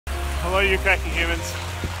Hello you cracking humans.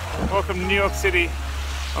 Welcome to New York City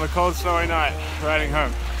on a cold snowy night, riding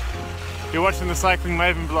home. You're watching the Cycling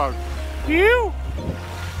Maven vlog. Phew!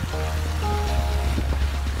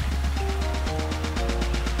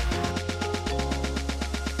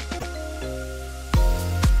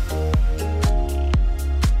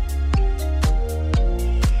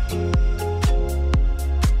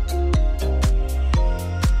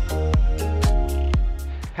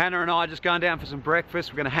 Hannah and I are just going down for some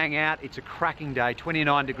breakfast. We're going to hang out. It's a cracking day,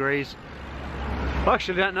 29 degrees. I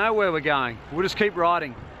actually don't know where we're going. We'll just keep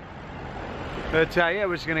riding. But yeah,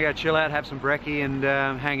 we're just going to go chill out, have some brekkie and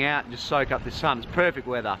hang out and just soak up the sun. It's perfect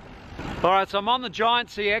weather. Alright, so I'm on the Giant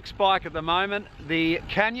CX bike at the moment. The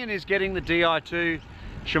Canyon is getting the Di2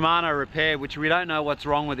 Shimano repair, which we don't know what's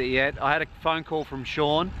wrong with it yet. I had a phone call from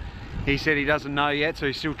Sean. He said he doesn't know yet, so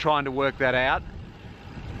he's still trying to work that out.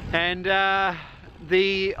 And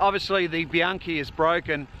obviously the Bianchi is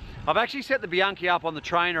broken. I've actually set the Bianchi up on the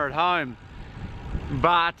trainer at home,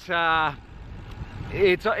 but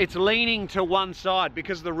it's leaning to one side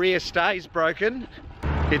because the rear stay's broken.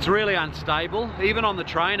 It's really unstable, even on the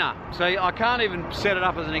trainer. So I can't even set it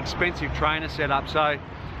up as an expensive trainer setup. So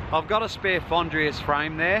I've got a spare Fondrius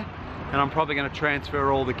frame there, and I'm probably going to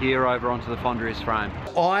transfer all the gear over onto the Fondrius frame.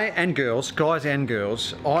 Guys and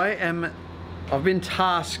girls, I've been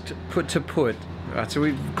tasked, right, so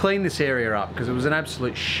we've cleaned this area up because it was an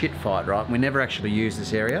absolute shit fight, right? We never actually used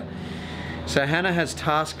this area. So Hannah has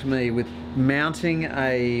tasked me with mounting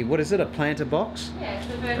a, what is it, a planter box? Yeah,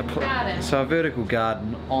 it's a vertical garden. So a vertical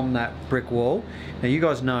garden on that brick wall. Now you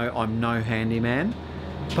guys know I'm no handyman,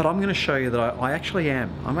 but I'm going to show you that I actually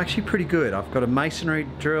am. I'm actually pretty good. I've got a masonry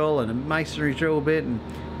drill and a masonry drill bit, and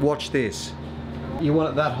watch this. You want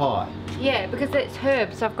it that high? Yeah, because it's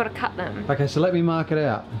herbs, so I've got to cut them. Okay, so let me mark it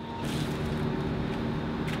out.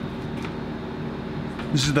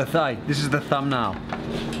 This is the thing. This is the thumbnail.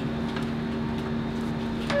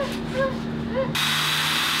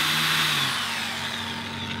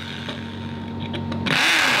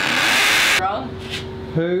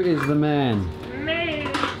 Who is the man? Me.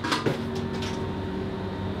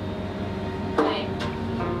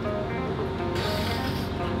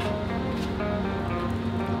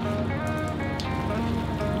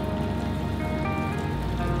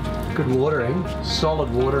 Good watering.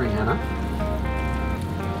 Solid watering, Hannah.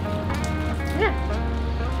 Yeah.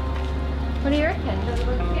 What do you reckon? Does it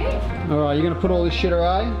look cute? Alright, you're going to put all this shit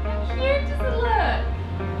away? How cute does it look?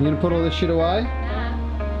 You're going to put all this shit away?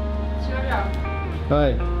 Nah. It's your job.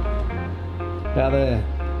 Hey. Out there.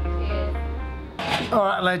 Cheers.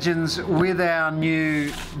 Alright legends, with our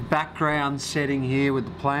new background setting here with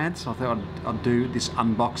the plants, I thought I'd do this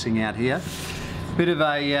unboxing out here. Bit of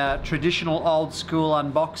a traditional old school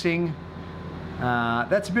unboxing.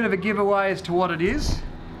 That's a bit of a giveaway as to what it is.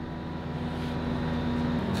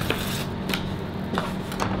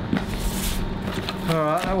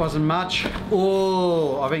 Alright, that wasn't much.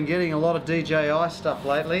 Oh, I've been getting a lot of DJI stuff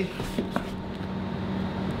lately.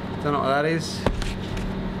 Don't know what that is.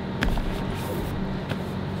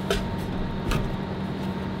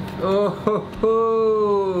 Oh ho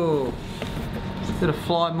ho! Bit of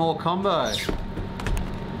fly more combo.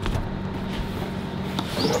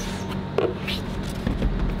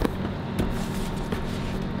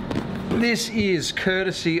 This is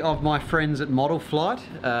courtesy of my friends at Model Flight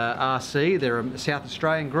RC. They're a South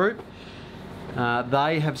Australian group.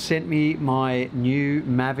 They have sent me my new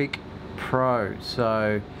Mavic Pro.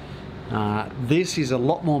 So this is a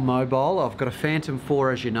lot more mobile. I've got a Phantom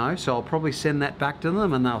 4, as you know, so I'll probably send that back to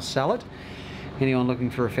them and they'll sell it. Anyone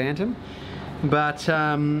looking for a Phantom. But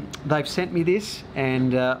they've sent me this,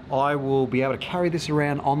 and I will be able to carry this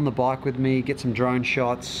around on the bike with me, get some drone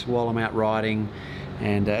shots while I'm out riding.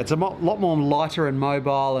 And it's a lot more lighter and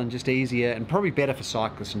mobile and just easier, and probably better for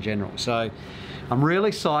cyclists in general. So I'm really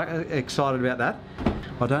excited about that.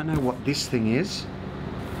 I don't know what this thing is.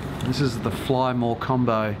 This is the Fly More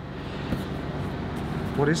combo.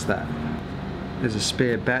 What is that? There's a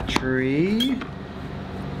spare battery.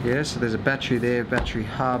 Yeah, so there's a battery there, battery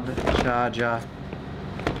hub, charger,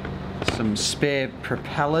 some spare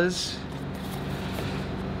propellers.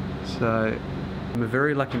 So I'm a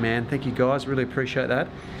very lucky man. Thank you guys, really appreciate that.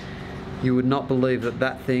 You would not believe that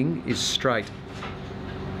that thing is straight.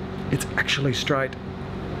 It's actually straight.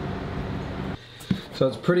 So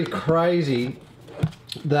it's pretty crazy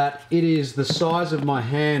that it is the size of my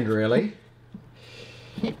hand, really.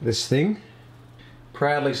 This thing.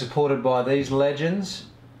 Proudly supported by these legends.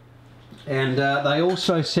 And they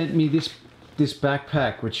also sent me this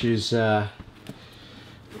backpack, which is like,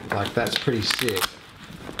 that's pretty sick.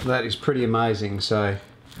 That is pretty amazing. So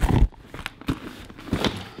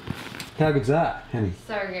How good's that, Henny?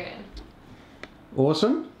 So good.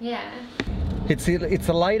 Awesome. Yeah. It's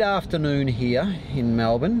a late afternoon here in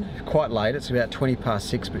Melbourne, quite late, it's about 20 past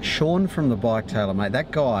 6, but Sean from the Bike Tailor, mate,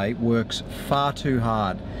 that guy works far too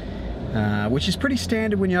hard, which is pretty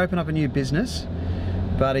standard when you open up a new business,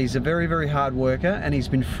 but he's a very, very hard worker, and he's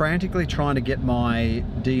been frantically trying to get my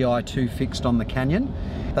Di2 fixed on the Canyon.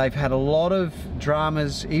 They've had a lot of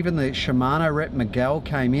dramas, even the Shimano rep Miguel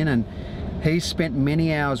came in and he spent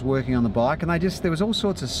many hours working on the bike, and there was all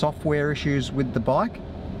sorts of software issues with the bike.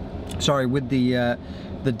 Sorry, with the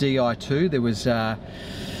Di2, there was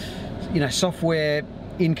you know, software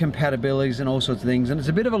incompatibilities and all sorts of things, and it's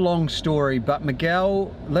a bit of a long story. But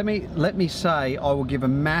Miguel, let me say, I will give a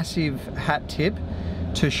massive hat tip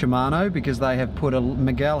to Shimano, because they have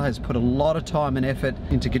Miguel has put a lot of time and effort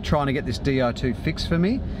into trying to get this Di2 fixed for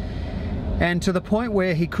me. And to the point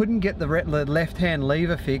where he couldn't get the left-hand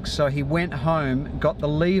lever fixed, so he went home, got the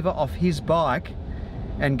lever off his bike,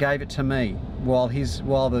 and gave it to me while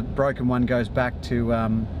the broken one goes back to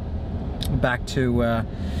the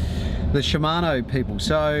Shimano people.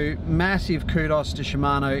 So massive kudos to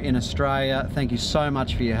Shimano in Australia. Thank you so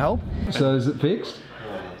much for your help. So is it fixed?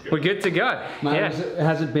 We're good to go. Mate, yeah.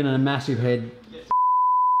 Has it been a massive head?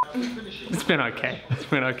 It's been okay. It's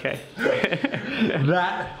been okay.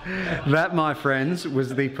 That, my friends,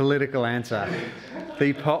 was the political answer.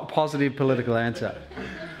 The positive political answer.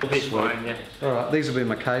 Fine, yeah. All right, these will be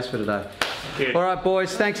my case for today. Good. All right,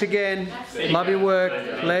 boys, thanks again. Love your work,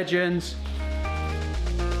 legends.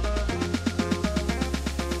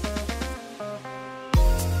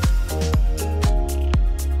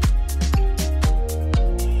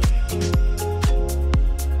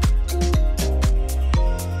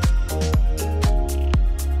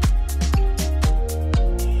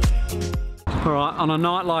 Alright, on a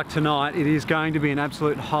night like tonight, it is going to be an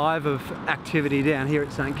absolute hive of activity down here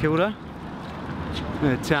at St Kilda.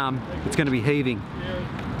 It's going to be heaving.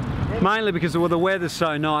 Mainly because the weather's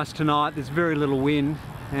so nice tonight, there's very little wind,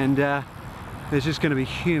 and there's just going to be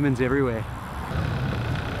humans everywhere.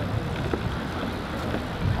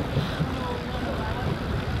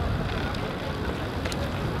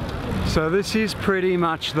 So this is pretty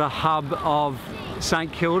much the hub of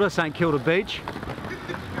St Kilda Beach.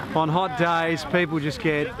 On hot days, people just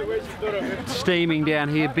get steaming down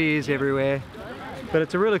here, beers everywhere. But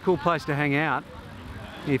it's a really cool place to hang out.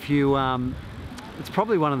 If you, it's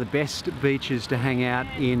probably one of the best beaches to hang out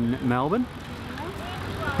in Melbourne.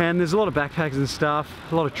 And there's a lot of backpackers and stuff,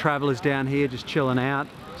 a lot of travellers down here just chilling out.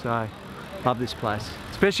 So, love this place,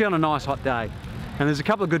 especially on a nice hot day. And there's a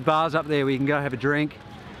couple of good bars up there where you can go have a drink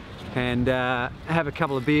and have a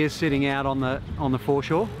couple of beers sitting out on the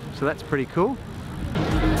foreshore. So that's pretty cool.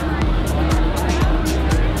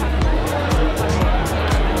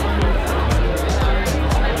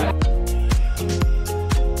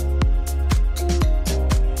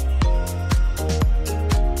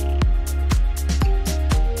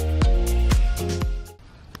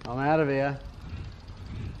 I'm out of here.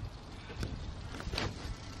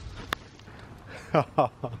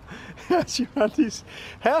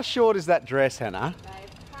 How short is that dress, Hannah? Babe, I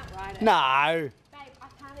can't ride it. No. Babe, I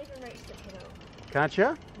can't even reach the pedal. Can't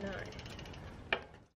you?